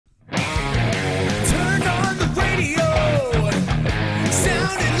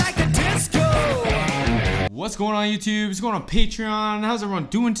going on YouTube? What's going on Patreon? How's everyone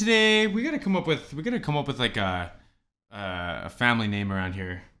doing today? We gotta come up with like a family name around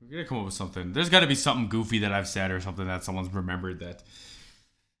here. We gotta come up with something. There's gotta be something goofy that I've said or something that someone's remembered that.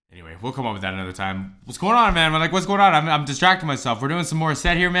 Anyway, we'll come up with that another time. What's going on, man? Like, what's going on? I'm distracting myself. We're doing some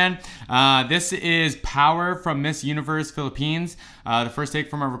Morissette here, man. This is Power from Miss Universe Philippines. The first take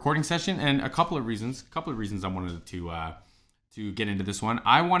from our recording session, and a couple of reasons I wanted to get into this one.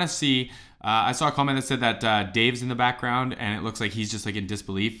 I want to see, I saw a comment that said that Dave's in the background and it looks like he's just like in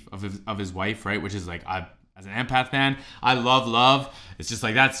disbelief of his wife, right? Which is like, as an empath man, I love. It's just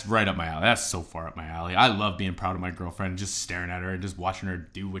like, that's right up my alley. That's so far up my alley. I love being proud of my girlfriend, just staring at her and just watching her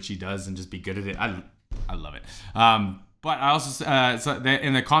do what she does and just be good at it. I love it. But I also,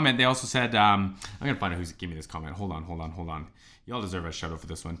 in the comment, they also said, I'm going to find out who's giving me this comment. Hold on. Y'all deserve a shout out for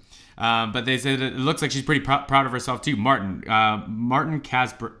this one. But they said it looks like she's pretty proud of herself too. Martin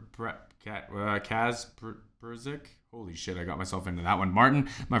Kazberzik. Holy shit, I got myself into that one. Martin,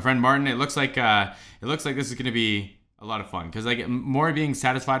 my friend Martin. It looks like this is gonna be a lot of fun because like more being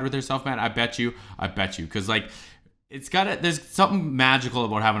satisfied with herself, man. I bet you, because like there's something magical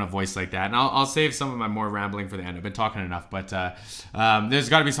about having a voice like that. And I'll save some of my more rambling for the end. I've been talking enough, but there's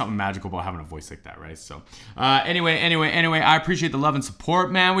got to be something magical about having a voice like that, right? So anyway, I appreciate the love and support,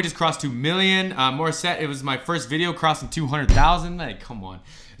 man. We just crossed 2 million. Morissette, it was my first video crossing 200,000. Like, come on.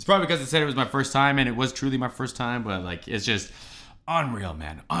 It's probably because it said it was my first time, and it was truly my first time, but like, it's just unreal,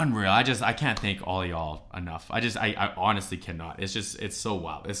 man. Unreal. I can't thank all y'all enough. I honestly cannot. It's so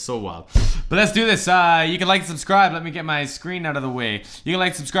wild. It's so wild. But let's do this. You can like and subscribe. Let me get my screen out of the way. You can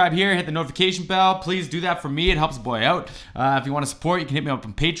like, subscribe here, hit the notification bell. Please do that for me. It helps the boy out. If you want to support, you can hit me up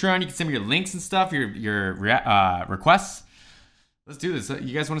on Patreon. You can send me your links and stuff, your requests. Let's do this.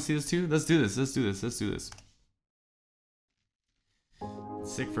 You guys want to see this too? Let's do this.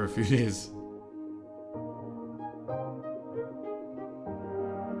 Sick for a few days.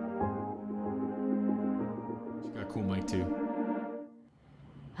 Cool mic too.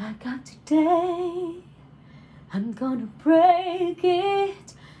 I got today, I'm gonna break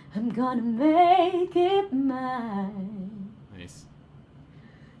it, I'm gonna make it mine. Nice.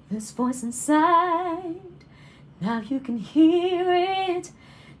 This voice inside, now you can hear it,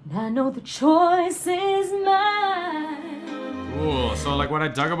 and I know the choice is mine. Cool. So like what I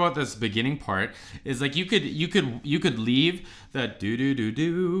dug about this beginning part is like you could leave the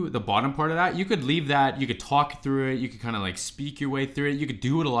the bottom part of that. You could leave that. You could talk through it. You could kind of like speak your way through it. You could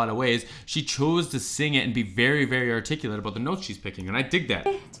do it a lot of ways. She chose to sing it and be very, very articulate about the notes she's picking, and I dig that.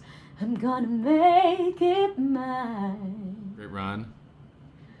 I'm gonna make it mine. Great run.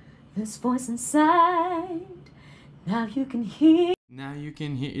 This voice inside, now you can hear. Now you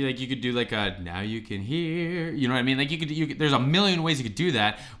can hear, like you could do like a now you can hear, you know what I mean? Like you could there's a million ways you could do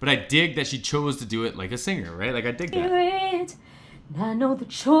that, but I dig that she chose to do it like a singer, right? Like I dig that. And I know the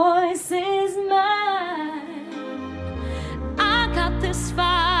choice is mine. I got this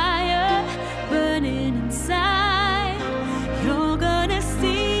fire burning inside. You're gonna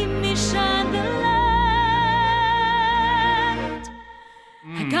see me shine the light.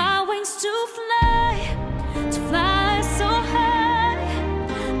 I got wings to fly so high.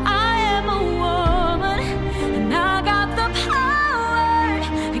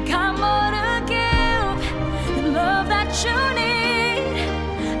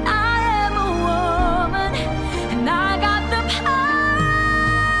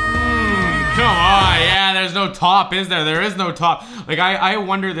 Come on, yeah, there's no top, is there? There is no top. Like, I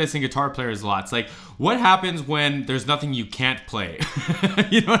wonder this in guitar players lots. Like, what happens when there's nothing you can't play?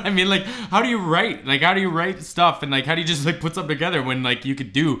 You know what I mean? Like, how do you write? Like, how do you write stuff? And, like, how do you just, like, put something together when, like, you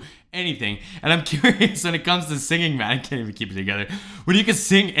could do anything? And I'm curious when it comes to singing, man. I can't even keep it together. When you can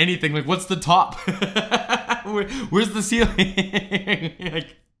sing anything, like, what's the top? Where's the ceiling?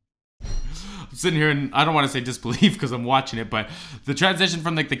 Like, I'm sitting here and I don't want to say disbelief because I'm watching it, but the transition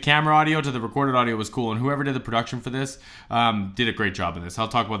from like the camera audio to the recorded audio was cool, and whoever did the production for this did a great job in this. I'll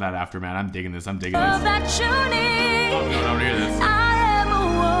talk about that after, man. I'm digging this. I want to hear this. I am a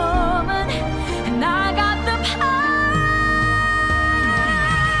woman and I got the power.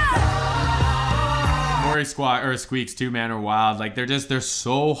 Maury squeaks too, man, are wild. Like they're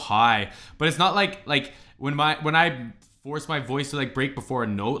so high, but it's not like when I force my voice to like break before a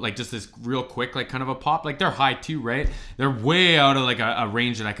note, like just this real quick, like kind of a pop, like they're high too, right? They're way out of like a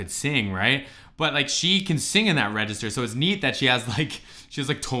range that I could sing, right? But like she can sing in that register, so it's neat that she has like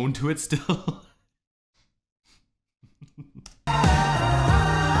tone to it still.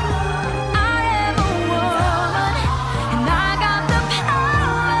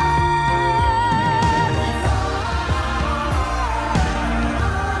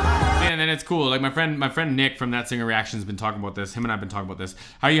 cool. Like my friend Nick from That Singer Reaction has been talking about this. Him and I've been talking about this.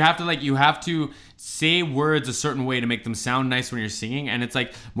 How you have to say words a certain way to make them sound nice when you're singing. And it's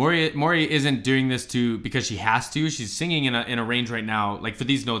like Mori isn't doing this because she has to. She's singing in a range right now, like for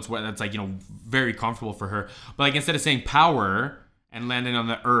these notes where that's like, you know, very comfortable for her. But like instead of saying power and landing on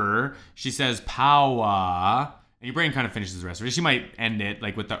the she says power. And your brain kind of finishes the rest of it. She might end it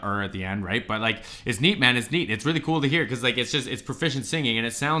like with the at the end, right? But like, it's neat, man. It's neat. It's really cool to hear because like it's proficient singing and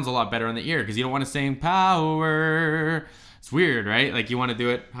it sounds a lot better in the ear because you don't want to sing power. It's weird, right? Like you want to do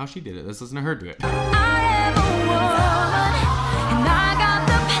it how she did it. Let's listen to her do it. I am a woman and I got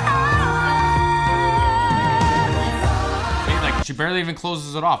the power. Like she barely even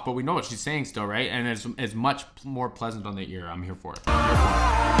closes it off, but we know what she's saying still, right? And it's much more pleasant on the ear. I'm here for it.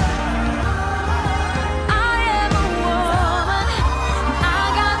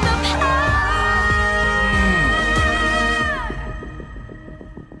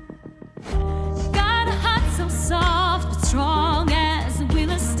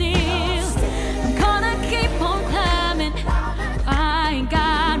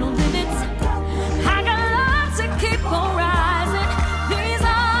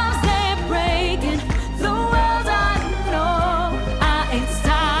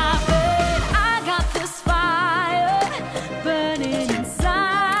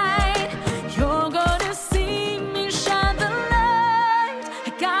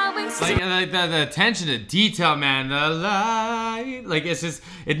 The attention to detail, man. The light, like it's just,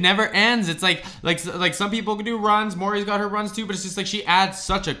 it never ends. It's like some people can do runs. Maury's got her runs too, but it's just like she adds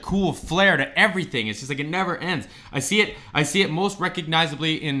such a cool flair to everything. It's just like it never ends. I see it most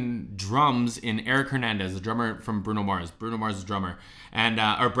recognizably in drums in Eric Hernandez, the drummer from Bruno Mars. Bruno Mars is drummer and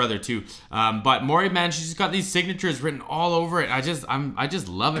our brother too. But Maury, man, she's just got these signatures written all over it. I just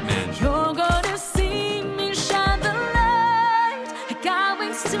love it, man. You're gonna see me shine the light. I got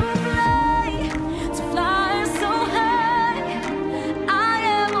wings to fly.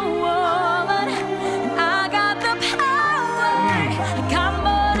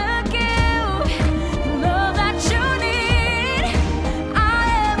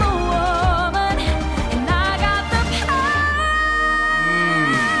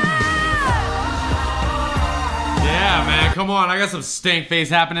 Come on, I got some stank face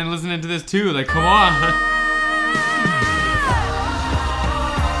happening listening to this too. Like, come on.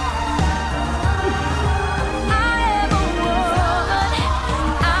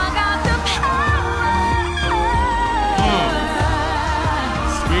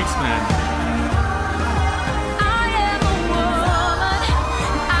 Squeaks, man.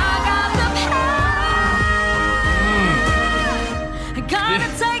 I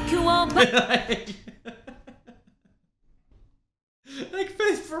gotta take you on.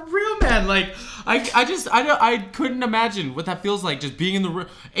 For real, man. Like I couldn't imagine what that feels like, just being in the room,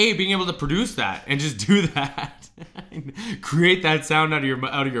 being able to produce that and just do that. Create that sound out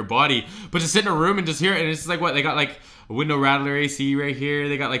of your body, but just sit in a room and just hear it. And it's just like, what, they got like a window rattler AC right here,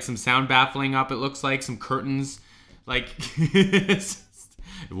 they got like some sound baffling up, it looks like some curtains, like it's just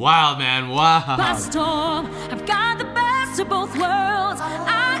wild, man. Wow. By storm, I've got the best of both worlds.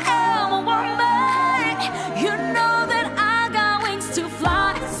 I am a woman, you know that I got wings to fly.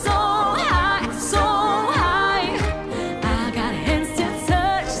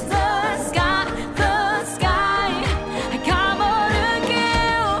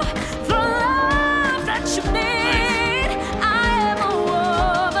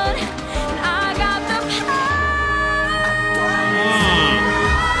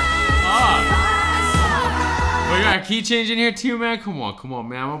 Key change in here too, man. Come on,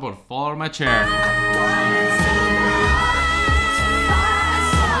 man. I'm about to fall out of my chair.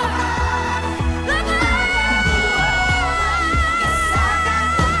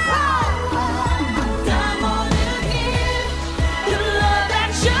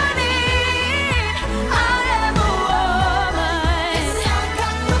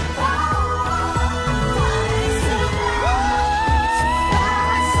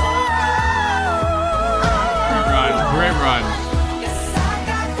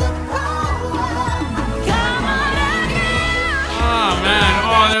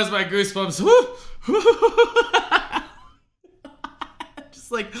 My goosebumps.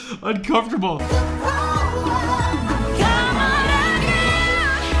 Just like uncomfortable.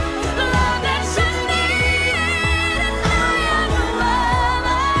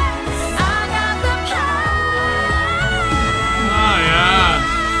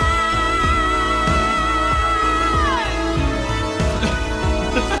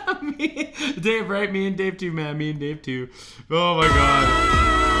 Dave, right? Me and Dave too, man. Me and Dave too. Oh my god.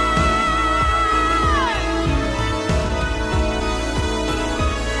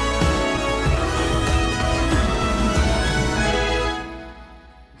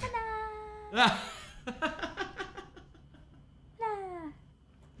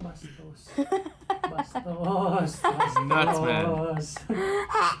 Bastos. Bastos. It's nuts, man.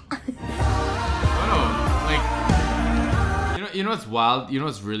 You know what's wild? You know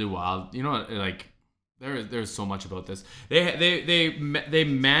what's really wild? You know what, like there's so much about this. They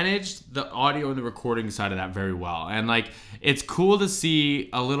managed the audio and the recording side of that very well, and like it's cool to see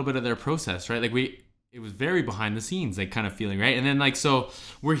a little bit of their process, right? Like it was very behind the scenes, like kind of feeling, right? And then like so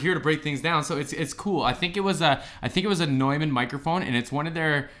we're here to break things down, so it's cool. I think it was a Neumann microphone, and it's one of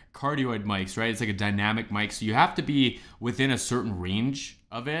their cardioid mics, right? It's like a dynamic mic, so you have to be within a certain range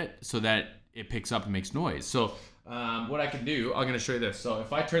of it so that it picks up and makes noise. So what I can do, I'm gonna show you this. So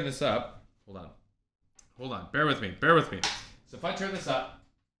if I turn this up, hold on, bear with me. So if I turn this up,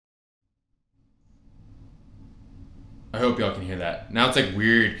 I hope y'all can hear that. Now it's like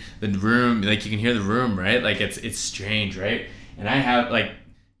weird, the room, like you can hear the room, right? Like it's strange, right? And I have like,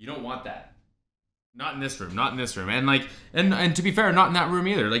 you don't want that. Not in this room, and like, and to be fair, not in that room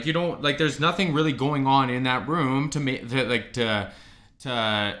either. Like you don't, like there's nothing really going on in that room to make,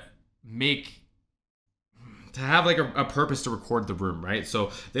 to have like a purpose to record the room, right?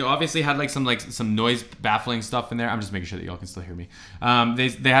 So they obviously had like some noise baffling stuff in there. I'm just making sure that y'all can still hear me.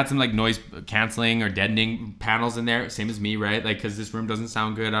 They had some like noise canceling or deadening panels in there, same as me, right? Like because this room doesn't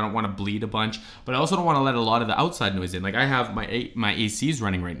sound good. I don't want to bleed a bunch, but I also don't want to let a lot of the outside noise in. Like I have my AC's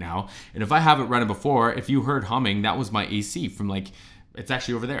running right now, and if I have it running before, if you heard humming, that was my AC from like, it's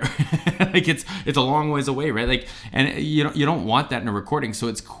actually over there. Like it's a long ways away, right? Like, and you don't want that in a recording. So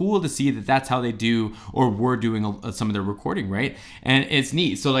it's cool to see that that's how they do, or were doing some of their recording, right? And it's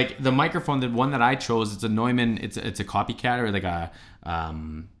neat. So like the microphone, the one that I chose, it's a Neumann. It's a copycat, or like a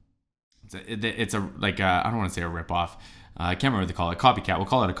it's a like a, I don't want to say a ripoff. I can't remember what they call it. Copycat. We'll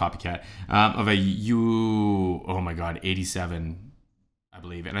call it a copycat of a oh my god, 87. I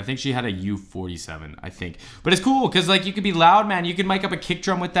believe, and I think she had a U47, I think. But it's cool because like you could be loud, man. You could mic up a kick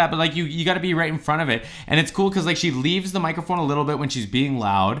drum with that, but like you got to be right in front of it. And it's cool because like she leaves the microphone a little bit when she's being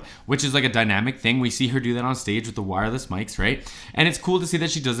loud, which is like a dynamic thing. We see her do that on stage with the wireless mics, right? And it's cool to see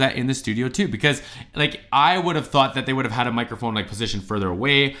that she does that in the studio too, because like I would have thought that they would have had a microphone like positioned further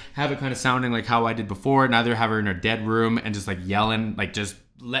away, have it kind of sounding like how I did before, and either have her in her dead room and just like yelling, like just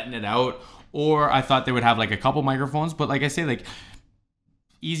letting it out, or I thought they would have like a couple microphones. But like I say, like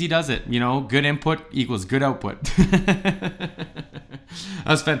easy does it, you know, good input equals good output. That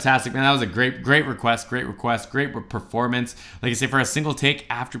was fantastic, man. That was a great request, great performance. Like I say, for a single take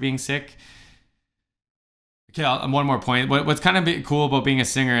after being sick. Okay, one more point. What's kind of cool about being a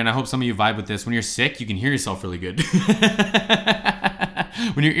singer, and I hope some of you vibe with this, when you're sick, you can hear yourself really good.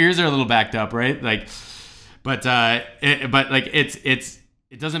 When your ears are a little backed up, right? Like, but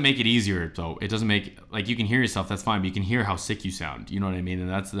it doesn't make it easier, though. It doesn't make, like, you can hear yourself, that's fine, but you can hear how sick you sound. You know what I mean? And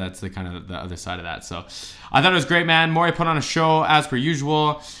that's the kind of the other side of that. So I thought it was great, man. Maury put on a show as per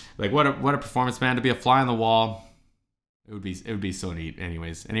usual. Like, what a performance, man. To be a fly on the wall. It would be so neat.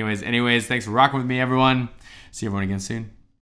 Anyways, thanks for rocking with me, everyone. See everyone again soon.